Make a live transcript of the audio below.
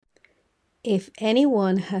If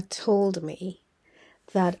anyone had told me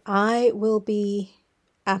that I will be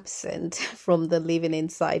absent from the Living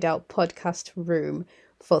Inside Out podcast room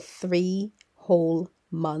for 3 whole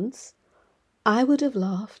months, I would have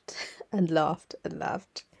laughed and laughed and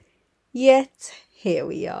laughed. Yet, here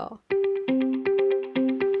we are.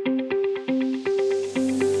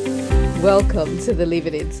 Welcome to the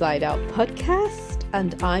Living Inside Out podcast,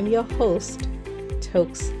 and I'm your host,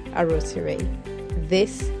 Tokes Arotire.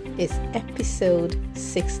 This is episode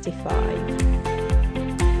 65.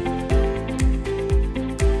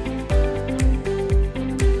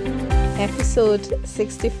 Episode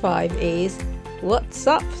 65 is What's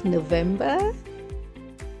Up, November?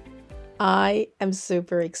 I am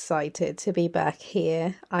super excited to be back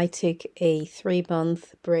here. I took a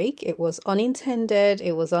 3-month break. It was unintended,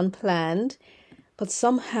 it was unplanned, but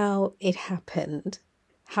somehow it happened.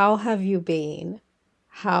 How have you been?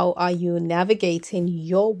 How are you navigating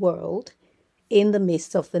your world in the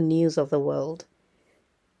midst of the news of the world?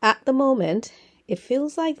 At the moment, it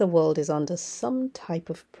feels like the world is under some type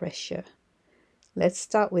of pressure. Let's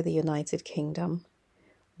start with the United Kingdom.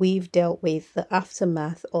 We've dealt with the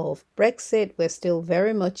aftermath of Brexit. We're still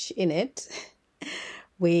very much in it.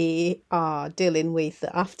 We are dealing with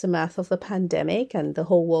the aftermath of the pandemic, and the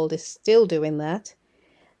whole world is still doing that.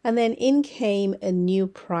 And then in came a new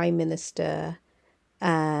prime minister,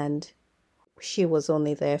 and she was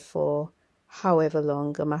only there for however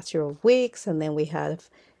long, a matter of weeks. And then we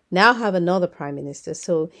now have another prime minister.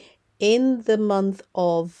 So in the month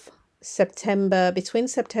of September, between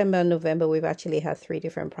September and November, we've actually had 3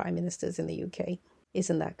 different prime ministers in the UK.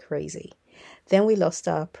 Isn't that crazy? Then we lost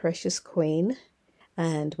our precious queen,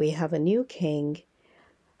 and we have a new king.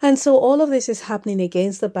 And so all of this is happening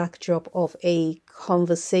against the backdrop of a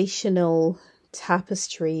conversational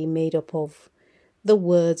tapestry made up of the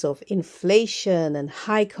words of inflation and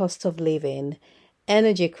high cost of living,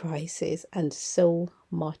 energy crisis, and so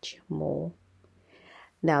much more.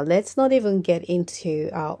 Now, let's not even get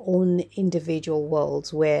into our own individual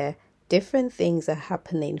worlds where different things are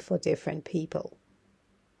happening for different people.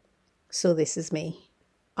 So this is me.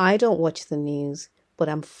 I don't watch the news, but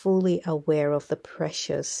I'm fully aware of the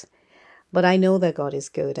pressures. But I know that God is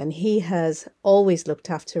good, and He has always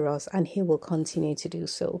looked after us, and He will continue to do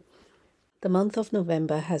so. The month of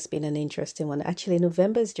November has been an interesting one. Actually,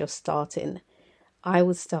 November is just starting. I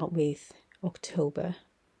would start with October.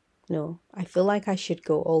 No, I feel like I should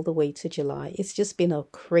go all the way to July. It's just been a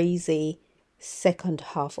crazy second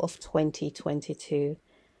half of 2022.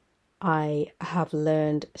 I have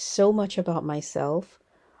learned so much about myself.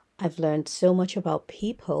 I've learned so much about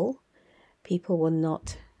people. People will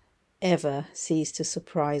not ever cease to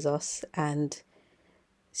surprise us. And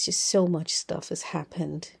it's just so much stuff has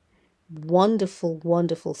happened. Wonderful,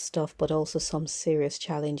 wonderful stuff, but also some serious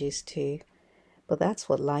challenges too. But that's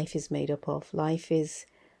what life is made up of. Life is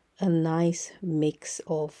a nice mix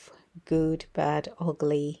of good, bad,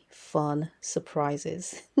 ugly, fun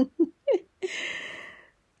surprises.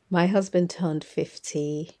 My husband turned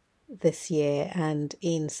 50 this year, and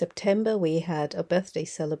in September we had a birthday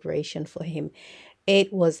celebration for him.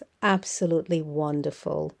 It was absolutely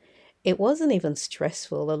wonderful. It wasn't even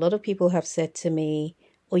stressful. A lot of people have said to me,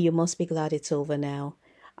 "Oh, you must be glad it's over now."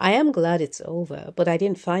 I am glad it's over, but I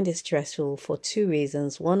didn't find it stressful for 2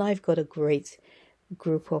 reasons. One, I've got a great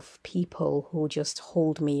group of people who just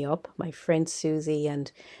hold me up, my friend Susie and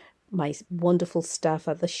my wonderful staff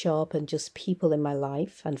at the shop, and just people in my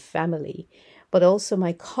life and family. But also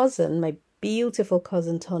my cousin, my beautiful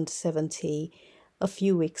cousin, turned 70 a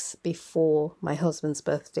few weeks before my husband's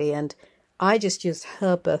birthday, and I just used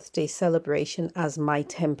her birthday celebration as my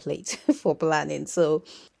template for planning. So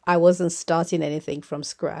I wasn't starting anything from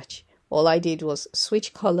scratch. All I did was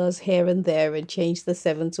switch colors here and there and change the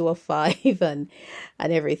 7 to a 5 and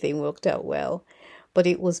everything worked out well. But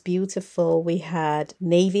it was beautiful. We had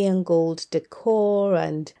navy and gold decor,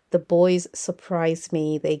 and the boys surprised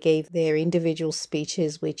me. They gave their individual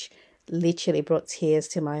speeches, which literally brought tears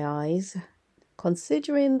to my eyes.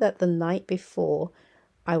 Considering that the night before,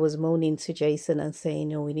 I was moaning to Jason and saying,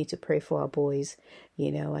 "No, we need to pray for our boys,"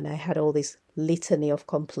 and I had all this litany of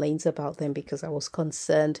complaints about them because I was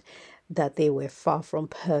concerned that they were far from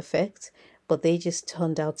perfect, but they just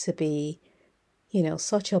turned out to be,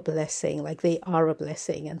 such a blessing. Like, they are a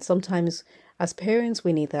blessing. And sometimes as parents,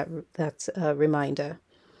 we need that reminder.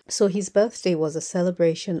 So his birthday was a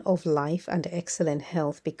celebration of life and excellent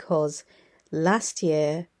health, because last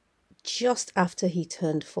year, just after he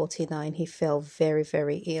turned 49, he fell very,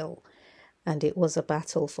 very ill. And it was a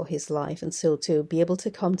battle for his life. And so to be able to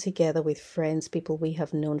come together with friends, people we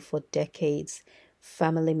have known for decades,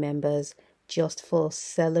 family members, just for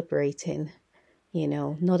celebrating,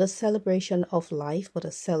 not a celebration of life, but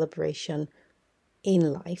a celebration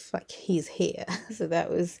in life, like he's here. So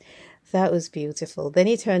that was beautiful. Then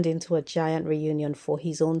he turned into a giant reunion for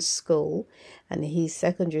his own school, and his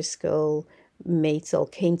secondary school mates all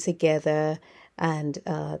came together, and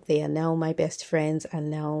they are now my best friends.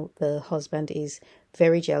 And now the husband is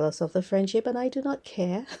very jealous of the friendship, and I do not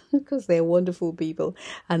care because they're wonderful people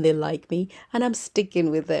and they like me, and I'm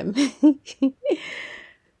sticking with them.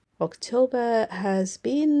 October has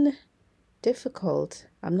been difficult.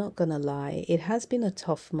 I'm not gonna lie. It has been a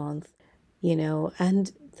tough month,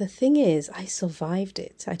 and the thing is, I survived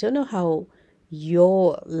it. I don't know how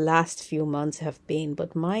your last few months have been,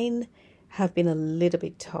 but mine have been a little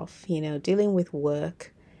bit tough, dealing with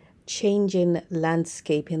work, changing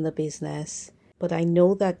landscape in the business. But I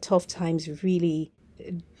know that tough times really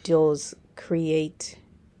does create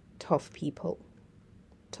tough people.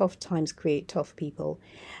 Tough times create tough people,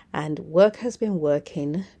 and work has been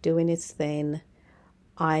working, doing its thing.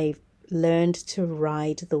 I've learned to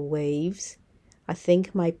ride the waves. I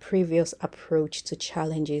think my previous approach to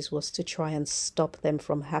challenges was to try and stop them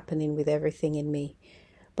from happening with everything in me.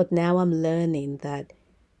 But now I'm learning that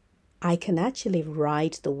I can actually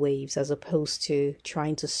ride the waves as opposed to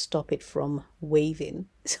trying to stop it from waving.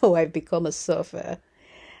 So I've become a surfer.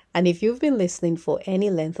 And if you've been listening for any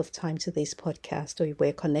length of time to this podcast, or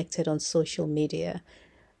we're connected on social media,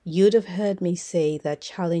 you'd have heard me say that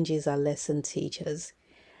challenges are lesson teachers.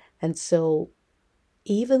 And so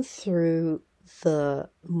even through the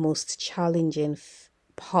most challenging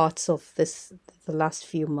parts of the last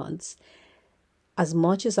few months, as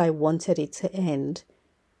much as I wanted it to end,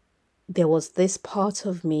 there was this part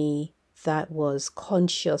of me that was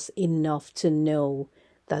conscious enough to know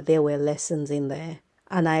that there were lessons in there.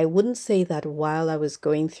 And I wouldn't say that while I was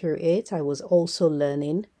going through it, I was also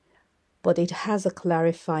learning, but it has a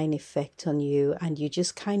clarifying effect on you, and you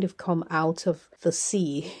just kind of come out of the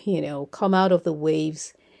sea, come out of the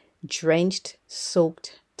waves, drenched,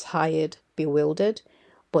 soaked, tired, bewildered,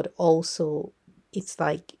 but also it's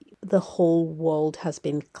like the whole world has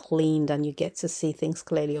been cleaned and you get to see things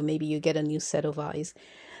clearly, or maybe you get a new set of eyes.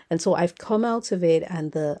 And so I've come out of it,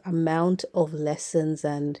 and the amount of lessons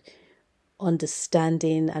and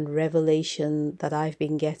understanding and revelation that I've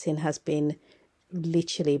been getting has been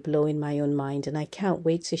literally blowing my own mind, and I can't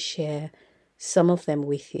wait to share some of them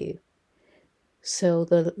with you. So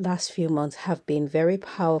the last few months have been very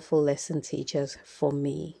powerful lesson teachers for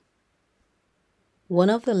me. One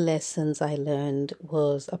of the lessons I learned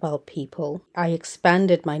was about people. I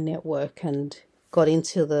expanded my network and got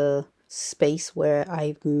into the space where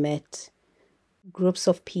I've met groups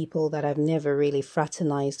of people that I've never really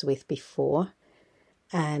fraternized with before.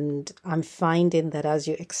 And I'm finding that as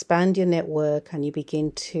you expand your network and you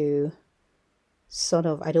begin to sort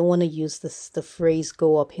of, I don't want to use the phrase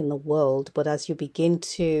go up in the world, but as you begin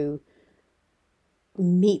to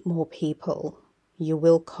meet more people, you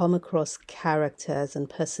will come across characters and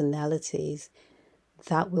personalities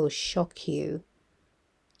that will shock you,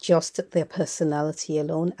 just their personality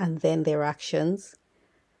alone and then their actions.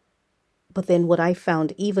 But then what I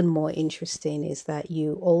found even more interesting is that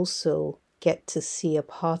you also get to see a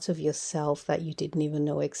part of yourself that you didn't even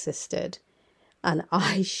know existed. And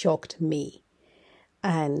I shocked me,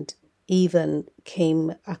 and even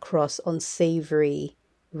came across unsavory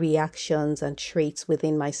reactions and traits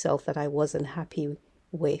within myself that I wasn't happy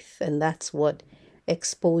with. And that's what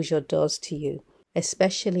exposure does to you,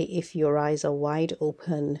 especially if your eyes are wide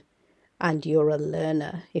open and you're a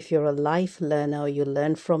learner. If you're a life learner, or you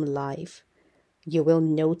learn from life, you will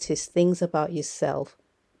notice things about yourself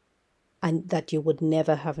and that you would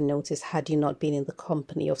never have noticed had you not been in the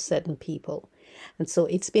company of certain people. And so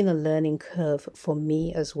it's been a learning curve for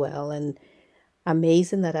me as well. And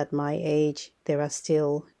amazing that at my age, there are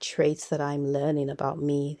still traits that I'm learning about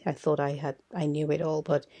me. I thought I knew it all,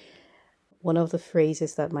 but one of the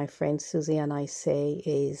phrases that my friend Susie and I say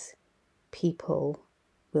is, people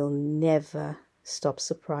will never stop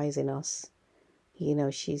surprising us.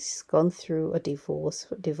 She's gone through a divorce.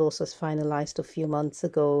 Divorce was finalized a few months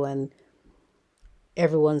ago, and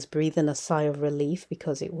everyone's breathing a sigh of relief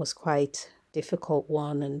because it was quite a difficult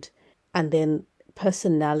one. And then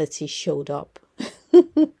personality showed up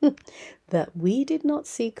that we did not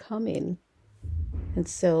see coming. And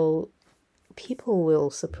so people will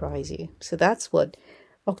surprise you. So that's what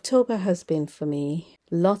October has been for me.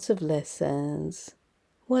 Lots of lessons.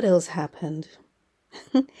 What else happened?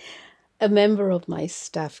 A member of my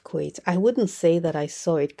staff quit. I wouldn't say that I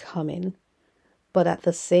saw it coming, but at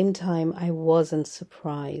the same time, I wasn't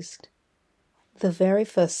surprised. The very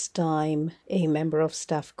first time a member of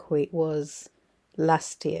staff quit was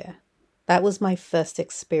last year. That was my first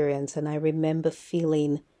experience, and I remember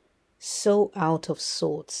feeling so out of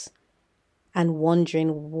sorts and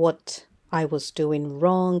wondering what I was doing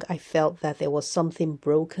wrong. I felt that there was something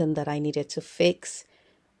broken that I needed to fix.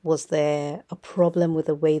 Was there a problem with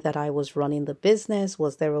the way that I was running the business?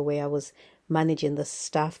 Was there a way I was managing the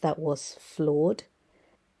staff that was flawed?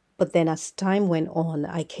 But then as time went on,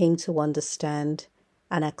 I came to understand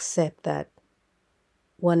and accept that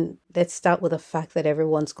let's start with the fact that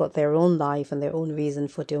everyone's got their own life and their own reason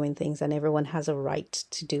for doing things, and everyone has a right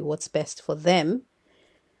to do what's best for them.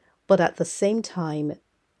 But at the same time,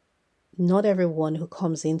 not everyone who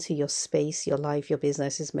comes into your space, your life, your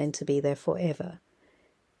business is meant to be there forever.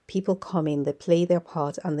 People come in, they play their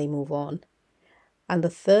part, and they move on. And the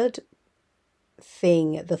third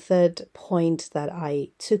point that I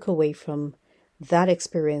took away from that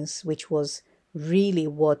experience, which was really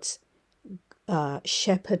what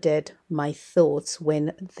shepherded my thoughts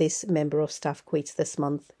when this member of staff quit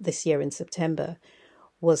this year in September,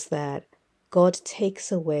 was that God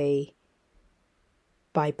takes away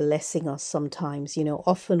by blessing us sometimes.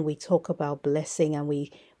 Often we talk about blessing, and we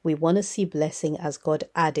want to see blessing as God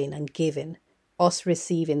adding and giving, us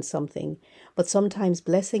receiving something. But sometimes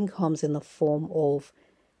blessing comes in the form of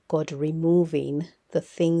God removing the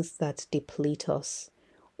things that deplete us,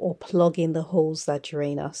 or plugging the holes that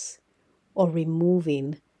drain us, or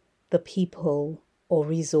removing the people or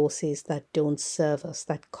resources that don't serve us,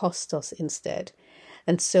 that cost us instead.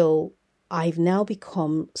 And so I've now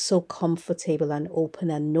become so comfortable and open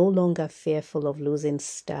and no longer fearful of losing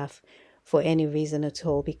staff for any reason at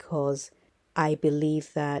all, because I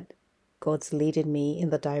believe that God's leading me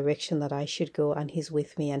in the direction that I should go, and He's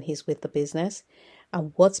with me and He's with the business.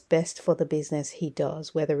 And what's best for the business, He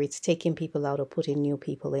does, whether it's taking people out or putting new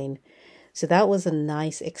people in. So that was a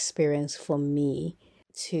nice experience for me,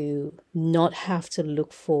 to not have to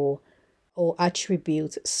look for or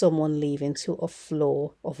attribute someone leaving to a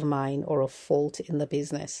flaw of mine or a fault in the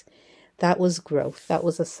business. That was growth. That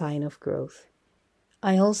was a sign of growth.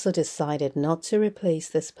 I also decided not to replace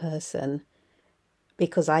this person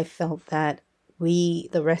because I felt that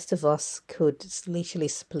the rest of us, could literally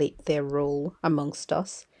split their role amongst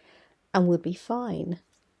us and would be fine.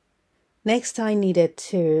 Next, I needed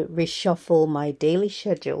to reshuffle my daily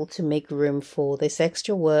schedule to make room for this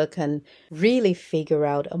extra work and really figure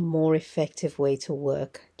out a more effective way to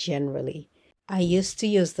work generally. I used to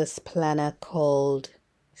use this planner called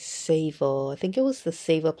Savor. I think it was the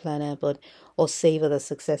Savor Planner, or Savor the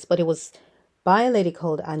Success, but it was by a lady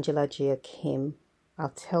called Angela Gia Kim. I'll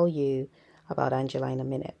tell you about Angela in a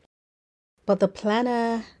minute. But the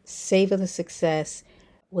planner, Savor the Success,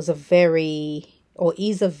 is a very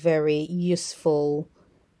useful,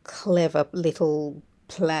 clever little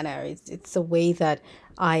planner. It's a way that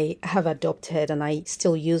I have adopted, and I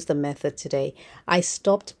still use the method today. I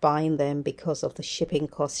stopped buying them because of the shipping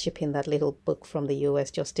costs. Shipping that little book from the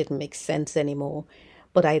US just didn't make sense anymore,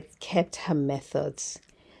 but I kept her methods.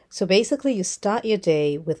 So basically, you start your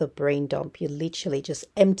day with a brain dump. You literally just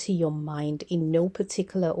empty your mind in no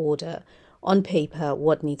particular order on paper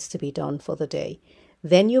what needs to be done for the day.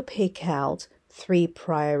 Then you pick out 3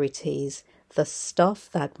 priorities, the stuff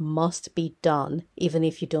that must be done, even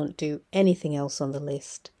if you don't do anything else on the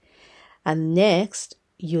list. And next,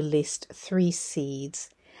 you list 3 seeds.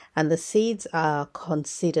 And the seeds are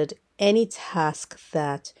considered any task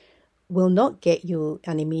that will not get you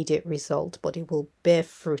an immediate result, but it will bear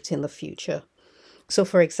fruit in the future. So,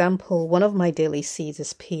 for example, one of my daily seeds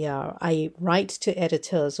is PR. I write to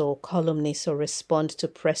editors or columnists or respond to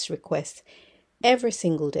press requests every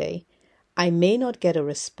single day. I may not get a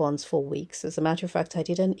response for weeks. As a matter of fact, I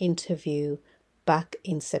did an interview back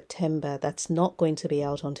in September that's not going to be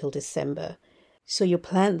out until December. So you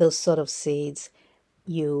plant those sort of seeds.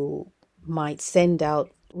 You might send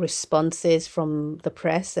out responses from the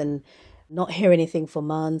press and not hear anything for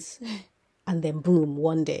months. And then boom,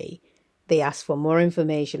 one day they ask for more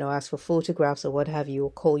information or ask for photographs or what have you, or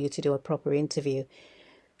call you to do a proper interview.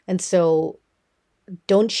 And so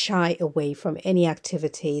don't shy away from any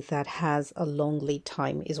activity that has a long lead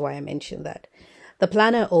time, is why I mentioned that. The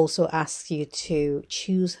planner also asks you to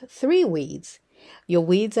choose 3 weeds. Your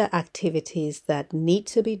weeds are activities that need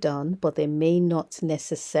to be done, but they may not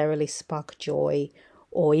necessarily spark joy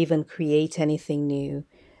or even create anything new.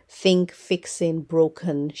 Think fixing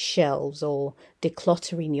broken shelves or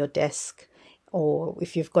decluttering your desk, or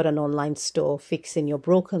if you've got an online store, fixing your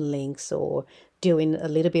broken links, or doing a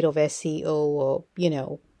little bit of SEO, or,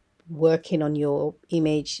 working on your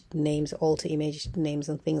image names, alter image names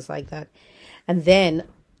and things like that. And then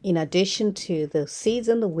in addition to the seeds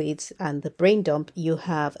and the weeds and the brain dump, you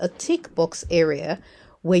have a tick box area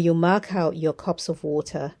where you mark out your cups of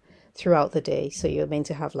water throughout the day. So you're meant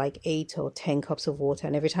to have like 8 or 10 cups of water.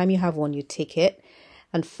 And every time you have one, you tick it.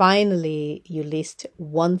 And finally, you list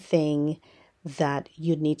one thing that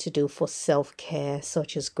you need to do for self-care,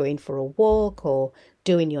 such as going for a walk or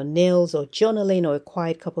doing your nails or journaling or a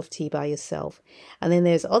quiet cup of tea by yourself. And then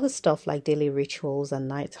there's other stuff like daily rituals and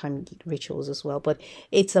nighttime rituals as well. But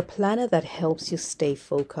it's a planner that helps you stay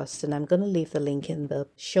focused. And I'm going to leave the link in the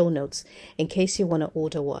show notes in case you want to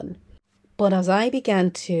order one. But as I began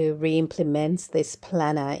to re-implement this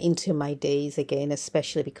planner into my days again,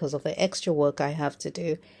 especially because of the extra work I have to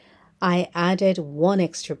do, I added one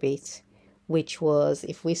extra bit, which was,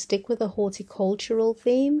 if we stick with the horticultural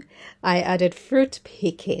theme, I added fruit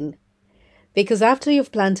picking. Because after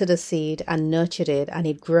you've planted a seed and nurtured it and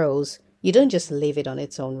it grows, you don't just leave it on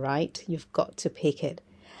its own, right? You've got to pick it.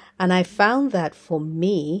 And I found that for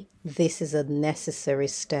me, this is a necessary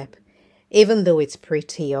step, even though it's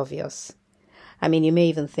pretty obvious. I mean, you may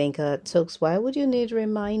even think, Tokes, why would you need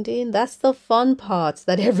reminding? That's the fun part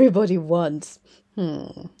that everybody wants.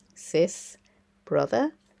 Sis,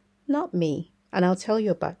 brother, not me. And I'll tell you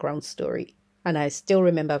a background story. And I still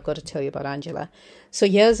remember I've got to tell you about Angela. So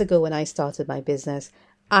years ago when I started my business,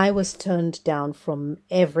 I was turned down from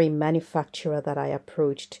every manufacturer that I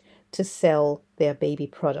approached to sell their baby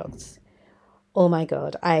products. Oh my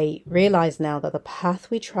God, I realize now that the path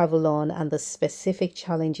we travel on and the specific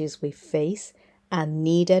challenges we face are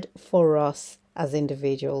needed for us as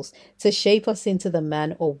individuals to shape us into the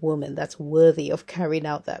man or woman that's worthy of carrying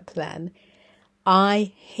out that plan.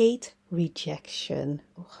 I hate rejection.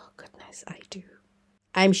 Oh goodness, I do.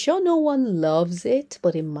 I'm sure no one loves it,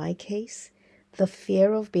 but in my case, the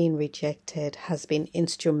fear of being rejected has been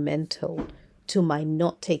instrumental to my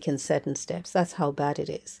not taking certain steps. That's how bad it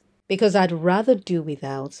is. Because I'd rather do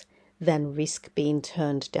without than risk being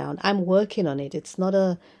turned down. I'm working on it. It's not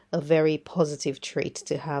a very positive trait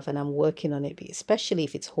to have, and I'm working on it, especially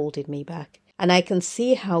if it's holding me back. And I can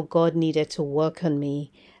see how God needed to work on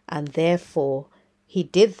me, and therefore He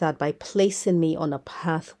did that by placing me on a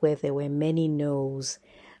path where there were many no's,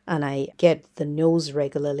 and I get the no's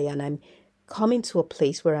regularly, and I'm coming to a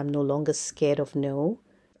place where I'm no longer scared of no.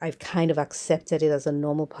 I've kind of accepted it as a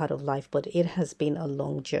normal part of life, but it has been a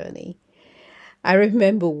long journey. I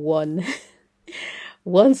remember one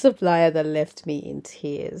supplier that left me in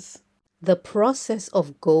tears. The process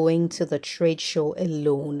of going to the trade show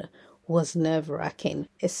alone was nerve-wracking,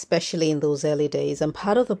 especially in those early days. And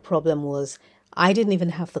part of the problem was I didn't even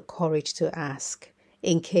have the courage to ask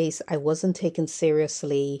in case I wasn't taken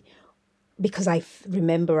seriously, because I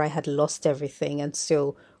remember I had lost everything. And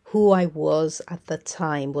so who I was at the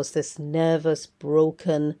time was this nervous,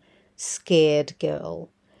 broken, scared girl.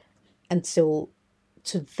 And so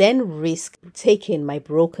to then risk taking my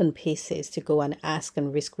broken pieces to go and ask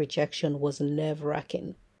and risk rejection was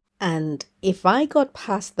nerve-wracking. And if I got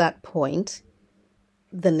past that point,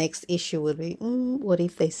 the next issue would be, what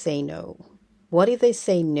if they say no? What if they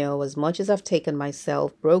say no, as much as I've taken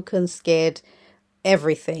myself, broken, scared,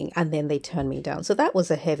 everything, and then they turn me down? So that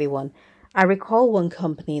was a heavy one. I recall one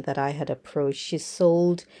company that I had approached. She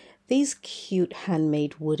sold these cute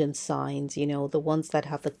handmade wooden signs, the ones that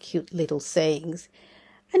have the cute little sayings.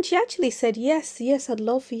 And she actually said, yes, I'd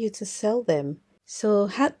love for you to sell them. So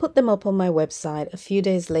had put them up on my website. A few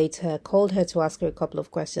days later, called her to ask her a couple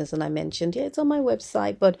of questions. And I mentioned, it's on my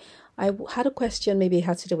website, but I had a question, maybe it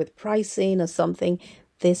had to do with pricing or something.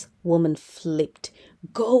 This woman flipped.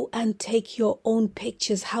 Go and take your own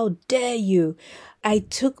pictures. How dare you? I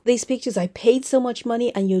took these pictures. I paid so much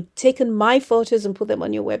money and you've taken my photos and put them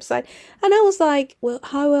on your website. And I was like, well,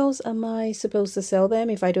 how else am I supposed to sell them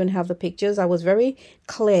if I don't have the pictures? I was very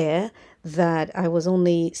clear that I was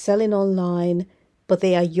only selling online, but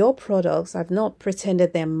they are your products. I've not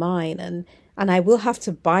pretended they're mine, and I will have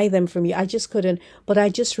to buy them from you. I just couldn't. But I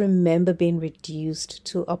just remember being reduced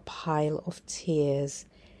to a pile of tears.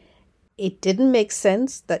 It didn't make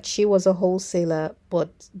sense that she was a wholesaler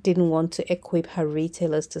but didn't want to equip her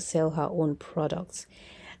retailers to sell her own products.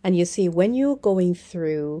 And you see, when you're going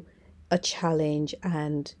through a challenge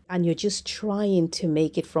and you're just trying to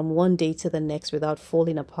make it from one day to the next without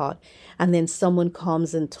falling apart, and then someone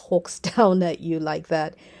comes and talks down at you like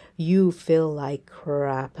that, you feel like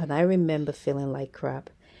crap. And I remember feeling like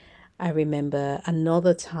crap. I remember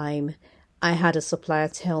another time I had a supplier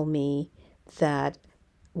tell me that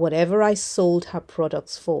whatever I sold her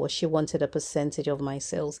products for, she wanted a percentage of my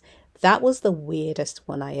sales. That was the weirdest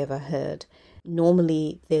one I ever heard.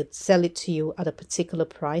 Normally, they'd sell it to you at a particular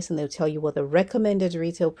price and they'll tell you what the recommended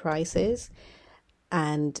retail price is.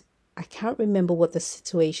 And I can't remember what the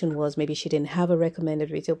situation was. Maybe she didn't have a recommended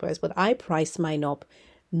retail price, but I priced mine up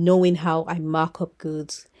knowing how I mark up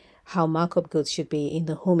goods, how markup goods should be in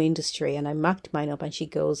the home industry. And I marked mine up and she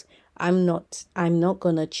goes, I'm not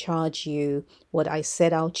gonna charge you what I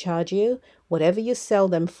said I'll charge you. Whatever you sell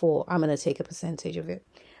them for, I'm gonna take a percentage of it.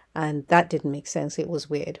 And that didn't make sense. It was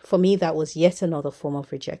weird. For me, that was yet another form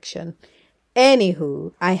of rejection.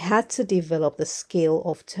 Anywho, I had to develop the skill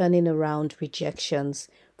of turning around rejections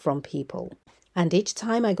from people. And each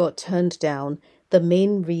time I got turned down, the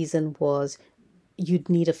main reason was you'd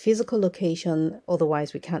need a physical location,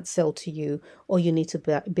 otherwise we can't sell to you, or you need to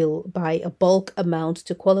buy a bulk amount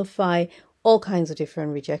to qualify. All kinds of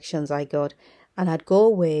different rejections I got. And I'd go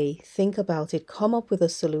away, think about it, come up with a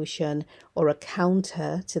solution or a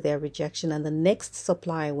counter to their rejection. And the next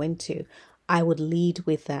supplier I went to, I would lead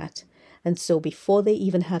with that. And so before they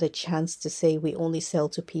even had a chance to say we only sell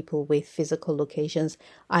to people with physical locations,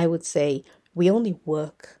 I would say we only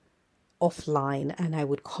work offline, and I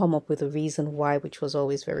would come up with a reason why, which was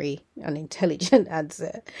always very an intelligent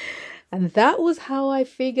answer. And that was how I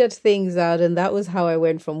figured things out, and that was how I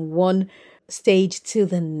went from one stage to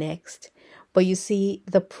the next. But you see,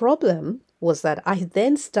 the problem was that I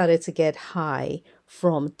then started to get high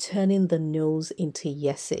from turning the no's into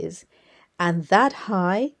yeses. And that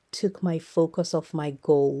high took my focus off my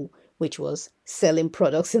goal, which was selling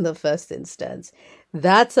products in the first instance.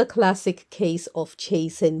 That's a classic case of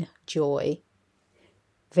chasing joy.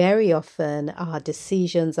 Very often our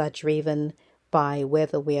decisions are driven by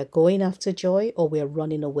whether we are going after joy or we are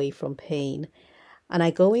running away from pain. And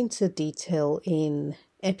I go into detail in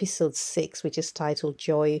episode 6, which is titled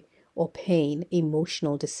Joy or Pain,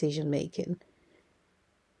 Emotional Decision Making.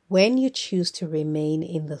 When you choose to remain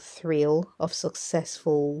in the thrill of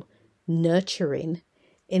successful nurturing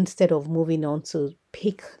instead of moving on to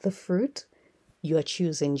pick the fruit, you are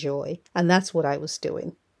choosing joy. And that's what I was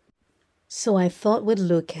doing. So I thought we'd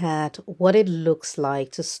look at what it looks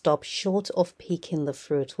like to stop short of picking the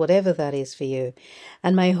fruit, whatever that is for you.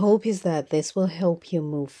 And my hope is that this will help you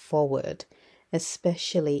move forward,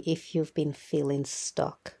 especially if you've been feeling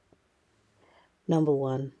stuck. Number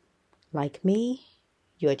 1, like me,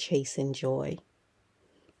 you're chasing joy.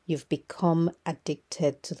 You've become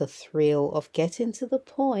addicted to the thrill of getting to the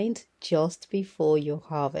point just before your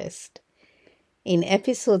harvest. In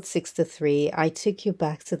episode 63, I took you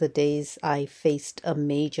back to the days I faced a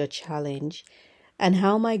major challenge and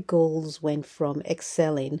how my goals went from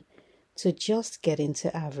excelling to just getting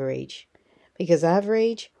to average. Because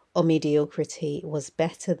average or mediocrity was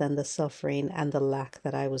better than the suffering and the lack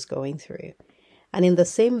that I was going through. And in the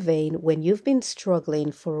same vein, when you've been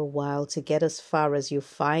struggling for a while to get as far as you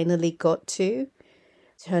finally got to,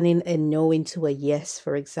 turning a no into a yes,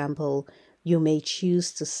 for example, you may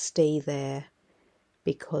choose to stay there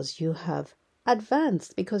because you have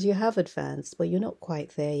advanced, but you're not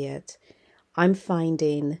quite there yet. I'm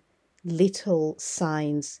finding little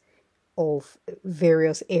signs of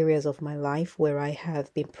various areas of my life where I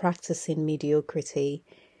have been practicing mediocrity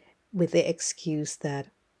with the excuse that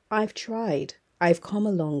I've tried. I've come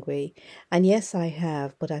a long way. And yes, I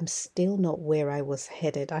have, but I'm still not where I was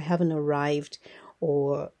headed. I haven't arrived,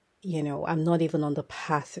 or, I'm not even on the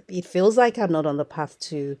path. It feels like I'm not on the path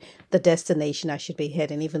to the destination I should be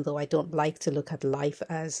heading, even though I don't like to look at life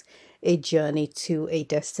as a journey to a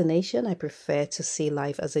destination. I prefer to see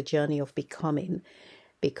life as a journey of becoming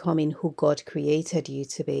who God created you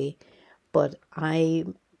to be. But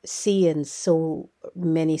I'm seeing so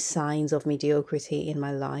many signs of mediocrity in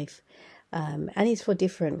my life. And it's for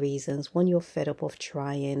different reasons. One, you're fed up of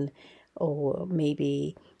trying, or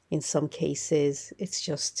maybe in some cases, it's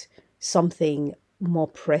just something more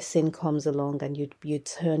pressing comes along and you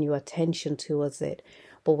turn your attention towards it.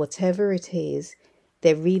 But whatever it is,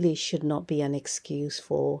 there really should not be an excuse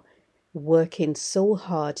for working so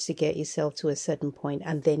hard to get yourself to a certain point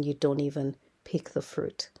and then you don't even pick the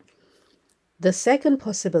fruit. The second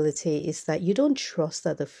possibility is that you don't trust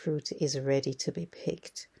that the fruit is ready to be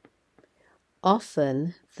picked.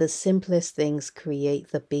 Often, the simplest things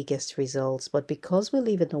create the biggest results, but because we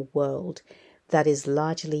live in a world that is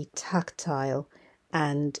largely tactile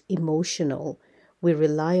and emotional, we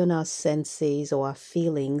rely on our senses or our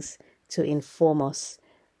feelings to inform us,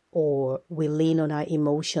 or we lean on our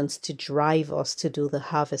emotions to drive us to do the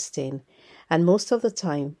harvesting. And most of the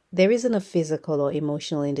time, there isn't a physical or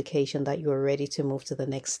emotional indication that you are ready to move to the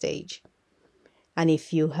next stage. And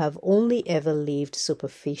if you have only ever lived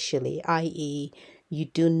superficially, i.e., you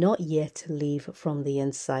do not yet live from the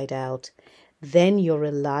inside out, then your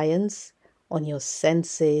reliance on your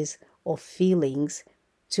senses or feelings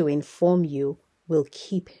to inform you will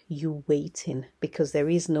keep you waiting because there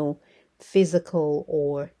is no physical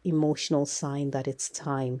or emotional sign that it's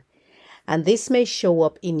time. And this may show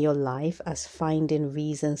up in your life as finding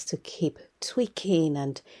reasons to keep tweaking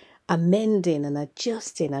and amending and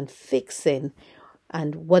adjusting and fixing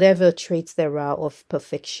and whatever traits there are of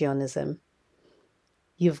perfectionism.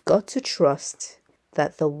 You've got to trust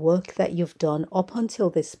that the work that you've done up until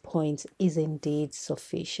this point is indeed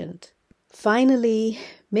sufficient. Finally,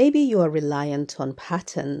 maybe you are reliant on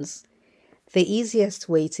patterns. The easiest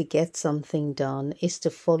way to get something done is to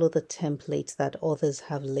follow the template that others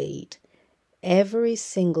have laid. Every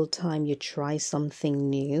single time you try something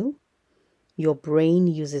new, your brain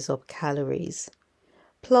uses up calories.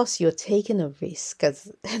 Plus, you're taking a risk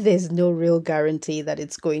as there's no real guarantee that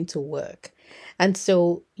it's going to work. And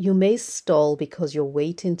so you may stall because you're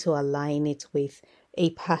waiting to align it with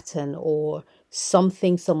a pattern or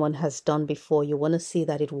something someone has done before. You want to see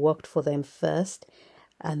that it worked for them first,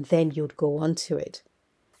 and then you'd go on to it.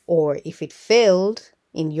 Or if it failed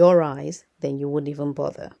in your eyes, then you wouldn't even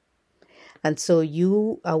bother. And so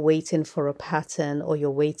you are waiting for a pattern, or you're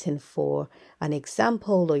waiting for an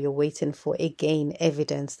example, or you're waiting for, again,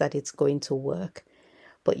 evidence that it's going to work.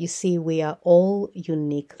 But you see, we are all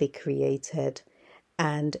uniquely created,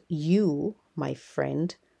 and you, my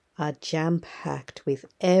friend, are jam-packed with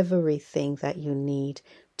everything that you need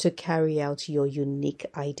to carry out your unique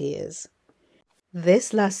ideas.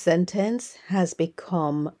 This last sentence has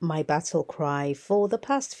become my battle cry for the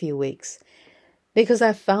past few weeks, because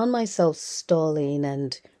I found myself stalling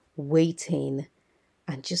and waiting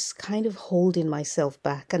and just kind of holding myself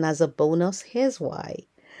back. And as a bonus, here's why.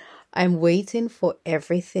 I'm waiting for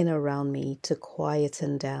everything around me to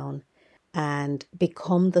quieten down and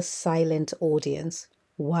become the silent audience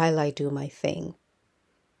while I do my thing.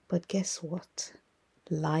 But guess what?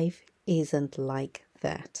 Life isn't like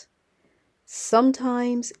that.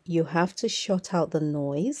 Sometimes you have to shut out the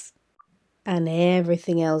noise and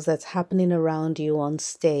everything else that's happening around you on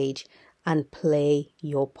stage and play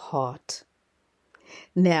your part.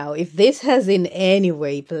 Now, if this has in any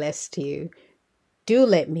way blessed you, do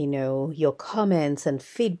let me know. Your comments and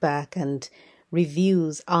feedback and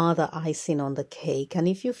reviews are the icing on the cake. And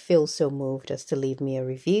if you feel so moved as to leave me a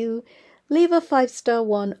review, leave a 5-star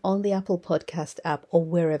one on the Apple Podcast app or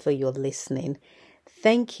wherever you're listening.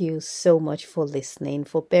 Thank you so much for listening,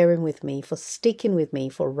 for bearing with me, for sticking with me,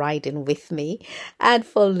 for riding with me, and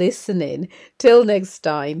for listening. Till next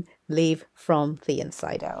time, live from the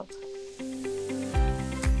inside out.